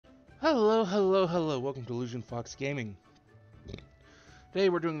Hello, hello, hello. Welcome to Illusion Fox Gaming. Today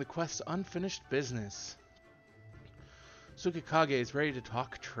we're doing the quest Unfinished Business. Tsukikage is ready to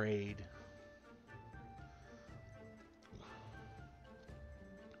talk trade.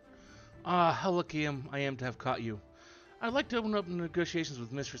 How lucky I am to have caught you. I'd like to open up negotiations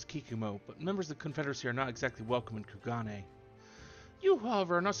with Mistress Kikumo, but members of the Confederacy are not exactly welcome in Kugane. You,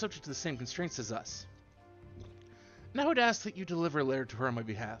 however, are not subject to the same constraints as us. And I would ask that you deliver a letter to her on my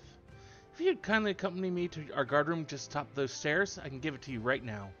behalf. If you'd kindly accompany me to our guardroom just top those stairs, I can give it to you right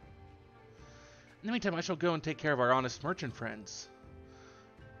now. In the meantime, I shall go and take care of our honest merchant friends.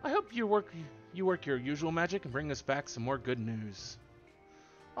 I hope you work your usual magic and bring us back some more good news.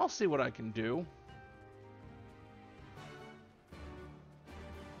 I'll see what I can do.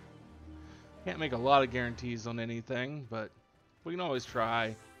 Can't make a lot of guarantees on anything, but we can always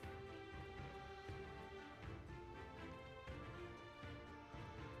try.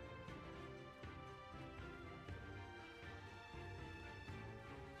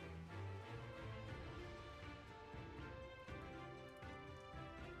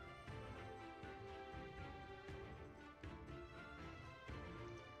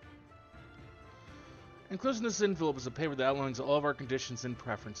 Enclosed in this envelope is a paper that outlines all of our conditions and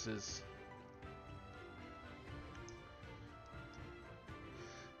preferences.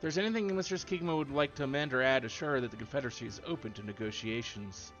 If there's anything Mistress Kikumo would like to amend or add, assure her that the Confederacy is open to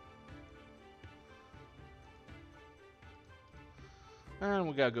negotiations. And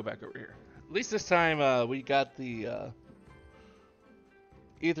we gotta go back over here. At least this time we got the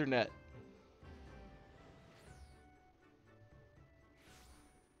Ethernet.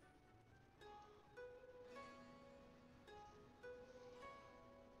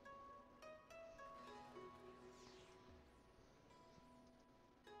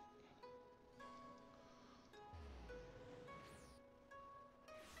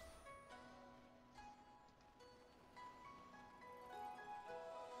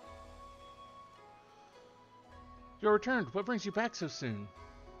 You're returned. What brings you back so soon?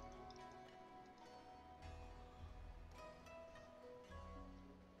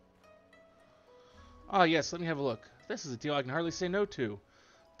 Ah, yes, let me have a look. This is a deal I can hardly say no to.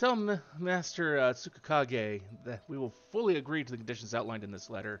 Tell Master Tsukikage that we will fully agree to the conditions outlined in this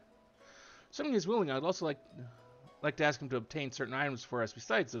letter. Assuming he's willing, I'd also like to ask him to obtain certain items for us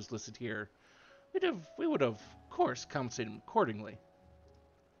besides those listed here. We would, of course, compensate him accordingly.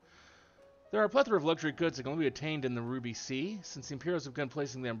 There are a plethora of luxury goods that can only be attained in the Ruby Sea. Since the Imperials have begun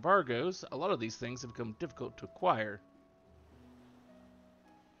placing their embargoes, a lot of these things have become difficult to acquire.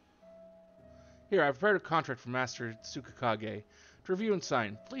 Here, I've prepared a contract for Master Tsukikage to review and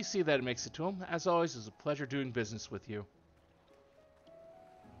sign. Please see that it makes it to him. As always, it's a pleasure doing business with you.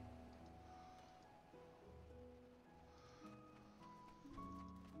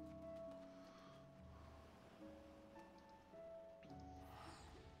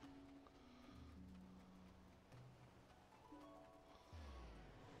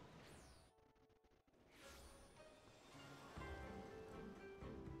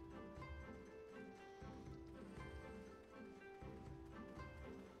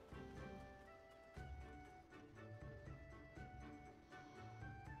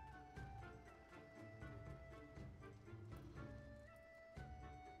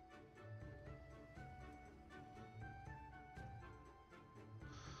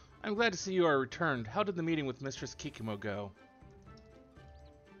 I'm glad to see you are returned. How did the meeting with Mistress Kikumo go?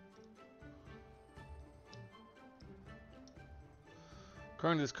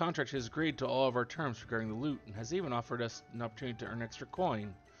 According to this contract, she has agreed to all of our terms regarding the loot and has even offered us an opportunity to earn extra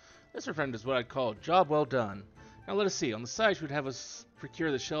coin. This, my friend, is what I'd call a job well done. Now let us see. On the side, she would have us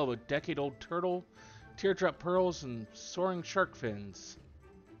procure the shell of a decade-old turtle, teardrop pearls, and soaring shark fins.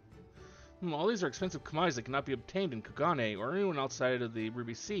 All these are expensive commodities that cannot be obtained in Kugane or anyone outside of the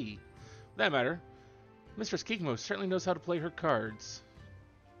Ruby Sea. For that matter, Mistress Kikumo certainly knows how to play her cards.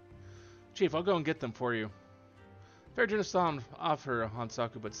 Chief, I'll go and get them for you. Fair generous offer,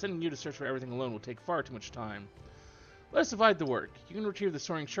 Hansaku, but sending you to search for everything alone will take far too much time. Let us divide the work. You can retrieve the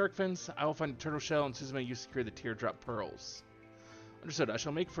soaring shark fins, I will find the turtle shell, and Suzume, you secure the teardrop pearls. Understood. I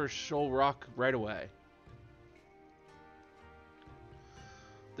shall make for Shoal Rock right away.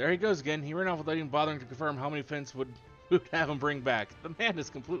 There he goes again. He ran off without even bothering to confirm how many fins would have him bring back. The man is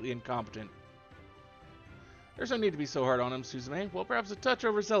completely incompetent. There's no need to be so hard on him, Suzume. Well, perhaps a touch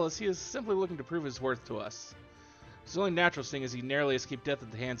overzealous. He is simply looking to prove his worth to us. It's only natural, seeing as he narrowly escaped death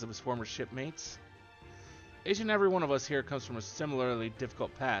at the hands of his former shipmates. Each and every one of us here comes from a similarly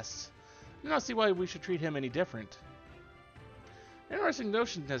difficult past. I do not see why we should treat him any different. An interesting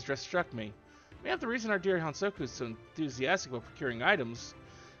notion has just struck me. Maybe the reason our dear Hansoku is so enthusiastic about procuring items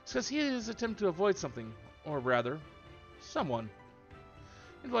It's because he is attempting to avoid something, or rather, someone.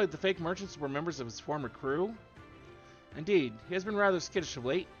 Invited the fake merchants were members of his former crew? Indeed, he has been rather skittish of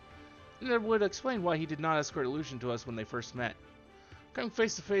late, and it would explain why he did not escort Illusion to us when they first met. Coming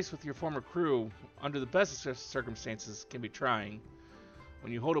face to face with your former crew, under the best of circumstances, can be trying.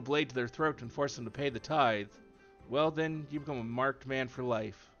 When you hold a blade to their throat and force them to pay the tithe, well then, you become a marked man for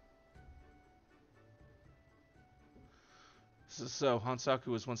life. So Hansaku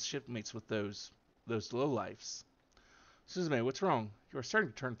was once shipmates with those lowlifes. Suzume, what's wrong? You are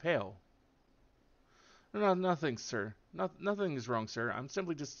starting to turn pale. No, nothing, sir. Nothing is wrong, sir. I'm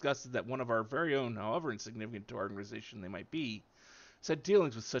simply disgusted that one of our very own, however insignificant to our organization they might be, has had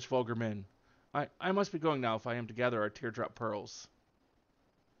dealings with such vulgar men. I must be going now if I am to gather our teardrop pearls.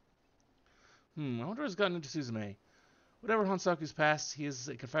 I wonder what's gotten into Suzume. Whatever Hansaku's past, he is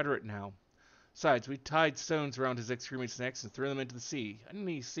a Confederate now. Besides, we tied stones around his ex-crewmates' necks and threw them into the sea.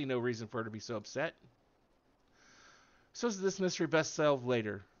 I see no reason for her to be so upset. So is this mystery best solved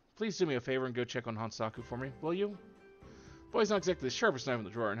later. Please do me a favor and go check on Hansaku for me, will you? The boy's not exactly the sharpest knife in the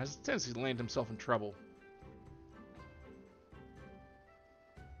drawer and has a tendency to land himself in trouble.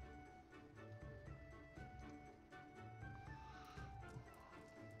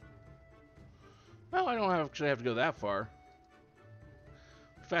 Well, I don't actually have to go that far.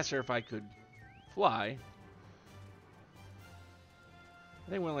 Faster if I could fly. I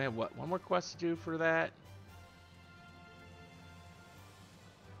think we only have, what, one more quest to do for that?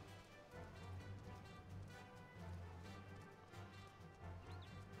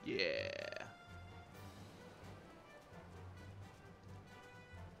 Yeah.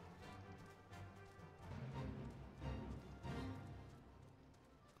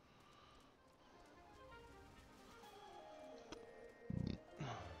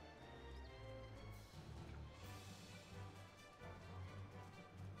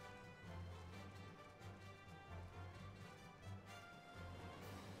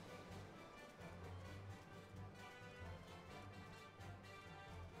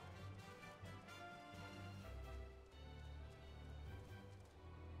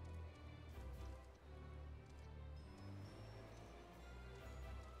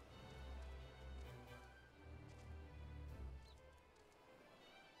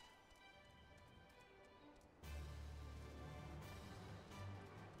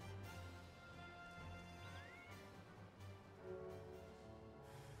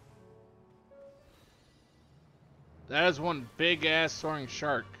 That is one big-ass soaring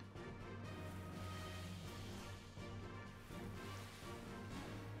shark.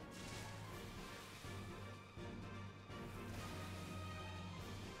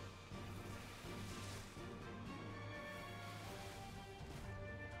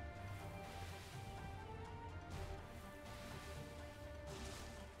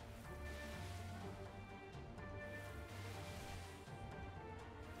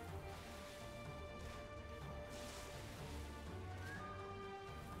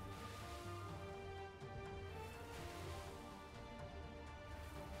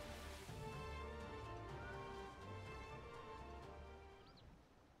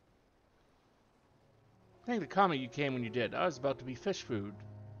 I think the comment you came when you did. I was about to be fish food.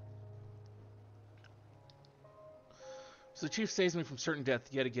 So the chief saves me from certain death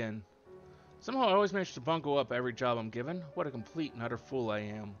yet again. Somehow I always manage to bungle up every job I'm given. What a complete and utter fool I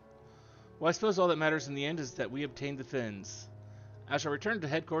am. Well, I suppose all that matters in the end is that we obtained the fins. I shall return to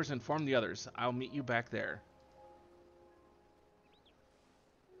headquarters and inform the others. I'll meet you back there.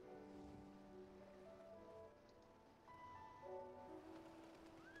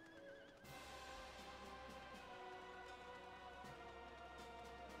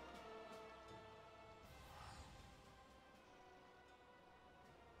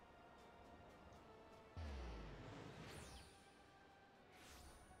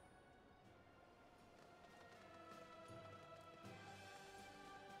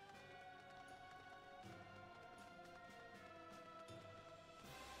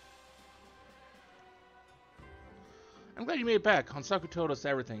 I'm glad you made it back. Hansaku told us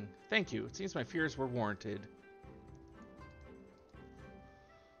everything. Thank you. It seems my fears were warranted.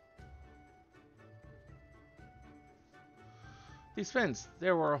 These fins, they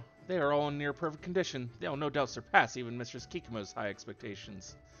are all in near perfect condition. They'll no doubt surpass even Mistress Kikumo's high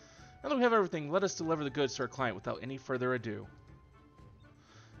expectations. Now that we have everything, let us deliver the goods to our client without any further ado.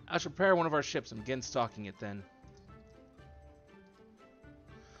 I shall prepare one of our ships and begin stocking it then.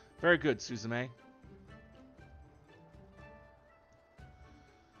 Very good, Suzume.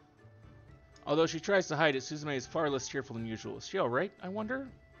 Although she tries to hide it, Suzume is far less cheerful than usual. Is she alright, I wonder?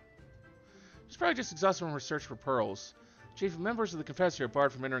 She's probably just exhausted from her search for pearls. Chief, members of the Confederacy are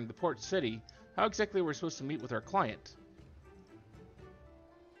barred from entering the port city. How exactly are we supposed to meet with our client?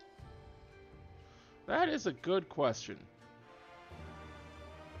 That is a good question.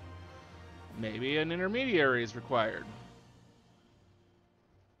 Maybe an intermediary is required.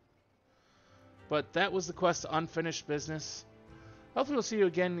 But that was the quest to unfinished business. Hopefully we'll see you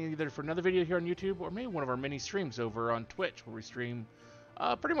again either for another video here on YouTube or maybe one of our mini streams over on Twitch where we stream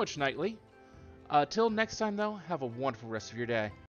pretty much nightly. Till next time though, have a wonderful rest of your day.